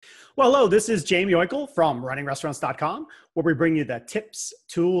Well, hello, this is Jamie Oikel from runningrestaurants.com, where we bring you the tips,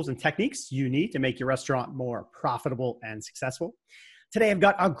 tools, and techniques you need to make your restaurant more profitable and successful. Today, I've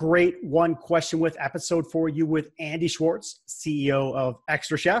got a great one question with episode for you with Andy Schwartz, CEO of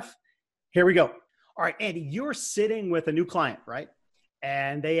xtraCHEF. Here we go. All right, Andy, you're sitting with a new client, right?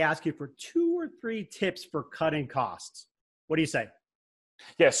 And they ask you for 2 or 3 tips for cutting costs. What do you say?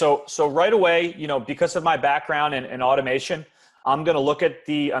 Yeah, so right away, because of my background in automation, I'm going to look at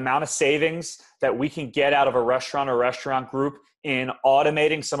the amount of savings that we can get out of a restaurant or restaurant group in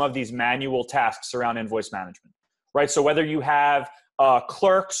automating some of these manual tasks around invoice management, right? So whether you have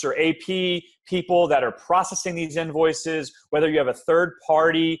clerks or AP people that are processing these invoices, whether you have a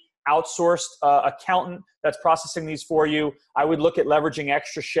third-party outsourced accountant that's processing these for you, I would look at leveraging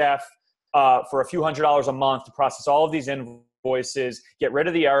xtraCHEF for a few $100s a month to process all of these invoices, get rid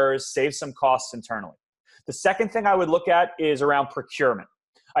of the errors, save some costs internally. The second thing I would look at is around procurement.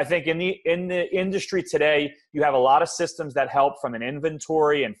 I think in the industry today, you have a lot of systems that help from an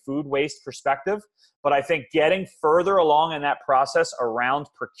inventory and food waste perspective. But I think getting further along in that process around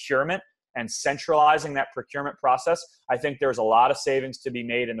procurement and centralizing that procurement process, I think there's a lot of savings to be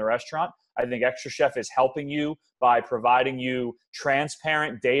made in the restaurant. I think xtraCHEF is helping you by providing you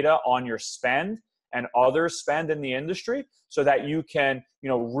transparent data on your spend and other spend in the industry so that you can,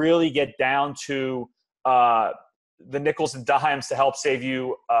 really get down to the nickels and dimes to help save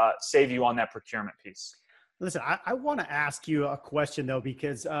you on that procurement piece. Listen, I want to ask you a question though,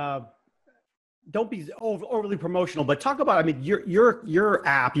 because don't be overly promotional, but talk about, your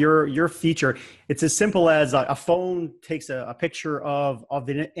app, your feature. It's as simple as a phone takes a picture of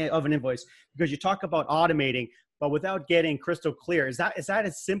an invoice, because you talk about automating, but without getting crystal clear. Is that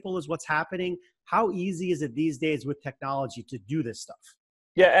as simple as what's happening? How easy is it these days with technology to do this stuff?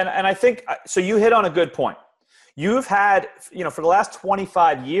 Yeah, and I think, so you hit on a good point. You've had, for the last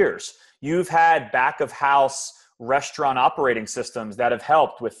 25 years, you've had back of house restaurant operating systems that have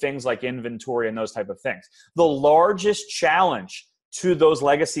helped with things like inventory and those type of things. The largest challenge to those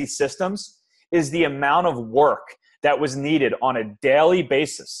legacy systems is the amount of work that was needed on a daily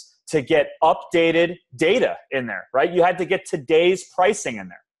basis to get updated data in there, right? You had to get today's pricing in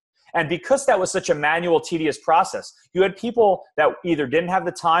there. And because that was such a manual, tedious process, you had people that either didn't have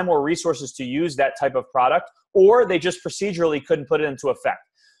the time or resources to use that type of product, or they just procedurally couldn't put it into effect.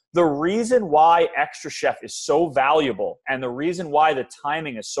 The reason why xtraCHEF is so valuable and the reason why the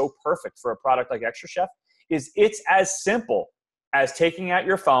timing is so perfect for a product like xtraCHEF is it's as simple as taking out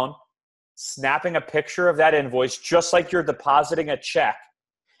your phone, snapping a picture of that invoice, just like you're depositing a check,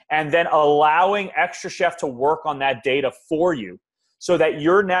 and then allowing xtraCHEF to work on that data for you, so that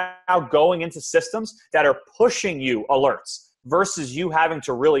you're now going into systems that are pushing you alerts versus you having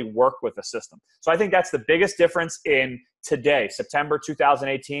to really work with the system. So I think that's the biggest difference in today, September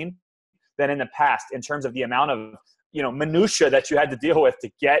 2018, than in the past in terms of the amount of minutia that you had to deal with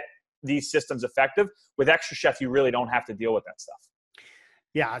to get these systems effective. With xtraCHEF, you really don't have to deal with that stuff.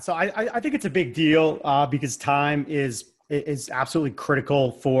 Yeah, so I think it's a big deal because time is absolutely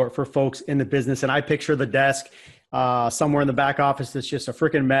critical for folks in the business. And I picture the desk somewhere in the back office that's just a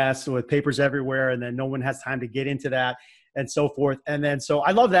freaking mess with papers everywhere, and then no one has time to get into that and so forth. And then, so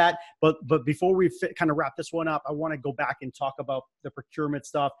I love that. But before we kind of wrap this one up, I want to go back and talk about the procurement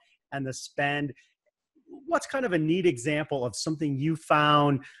stuff and the spend. What's kind of a neat example of something you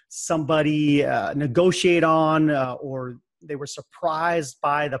found somebody negotiate on or they were surprised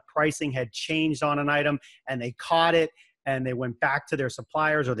by the pricing had changed on an item and they caught it and they went back to their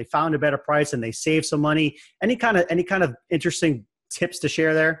suppliers, or they found a better price and they saved some money? Any kind of interesting tips to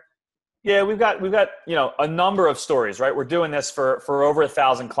share there? Yeah, we've got a number of stories, right? We're doing this for over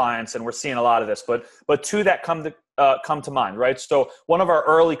 1,000 clients, and we're seeing a lot of this. But two that come to mind, right? So one of our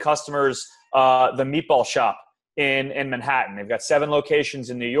early customers, the Meatball Shop in Manhattan. They've got 7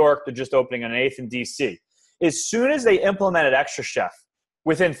 locations in New York. They're just opening an 8th in DC. As soon as they implemented xtraCHEF,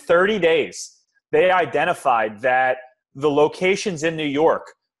 within 30 days, they identified that the locations in New York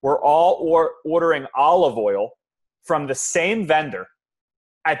were all ordering olive oil from the same vendor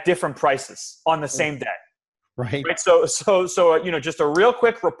at different prices on the same day. Right. So, just a real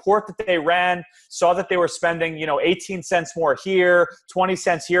quick report that they ran, saw that they were spending, 18 cents more here, 20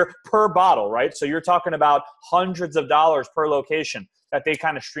 cents here per bottle, right? So you're talking about hundreds of dollars per location that they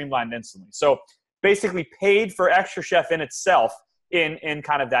kind of streamlined instantly. So basically paid for xtraCHEF in itself in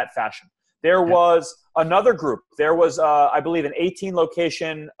kind of that fashion. There was another group. There was, I believe, an 18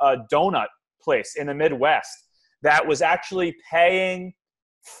 location donut place in the Midwest that was actually paying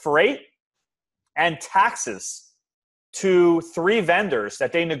freight and taxes to 3 vendors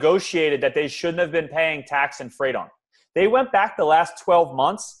that they negotiated that they shouldn't have been paying tax and freight on. They went back the last 12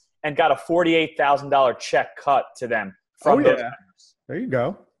 months and got a $48,000 check cut to them from those vendors. There you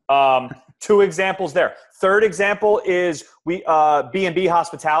go. 2 examples there. Third example is B&B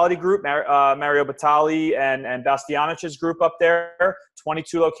Hospitality Group, Mario Batali and Bastianich's group up there,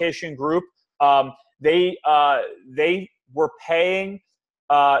 22 location group. They were paying,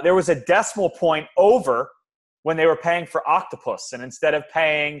 there was a decimal point over when they were paying for Octopus. And instead of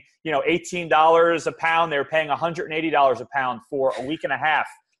paying, $18 a pound, they were paying $180 a pound for a week and a half.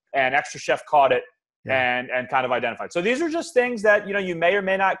 And Extra Chef caught it and kind of identified. So these are just things that, you may or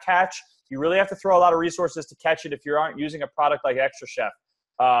may not catch. You really have to throw a lot of resources to catch it if you aren't using a product like Extra Chef.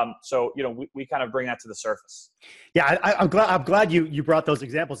 So, we kind of bring that to the surface. Yeah, I'm glad you brought those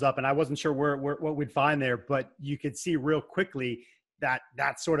examples up, and I wasn't sure what we'd find there, but you could see real quickly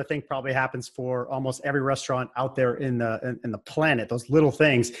that sort of thing probably happens for almost every restaurant out there in the planet, those little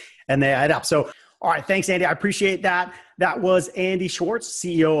things, and they add up. So, all right, thanks, Andy. I appreciate that. That was Andy Schwartz,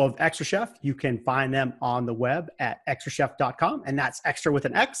 CEO of Extra Chef. You can find them on the web at extrachef.com, and that's extra with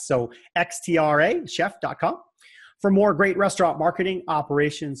an X, so XTRA, chef.com. For more great restaurant marketing,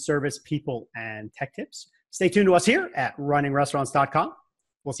 operations, service, people, and tech tips, stay tuned to us here at runningrestaurants.com.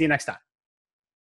 We'll see you next time.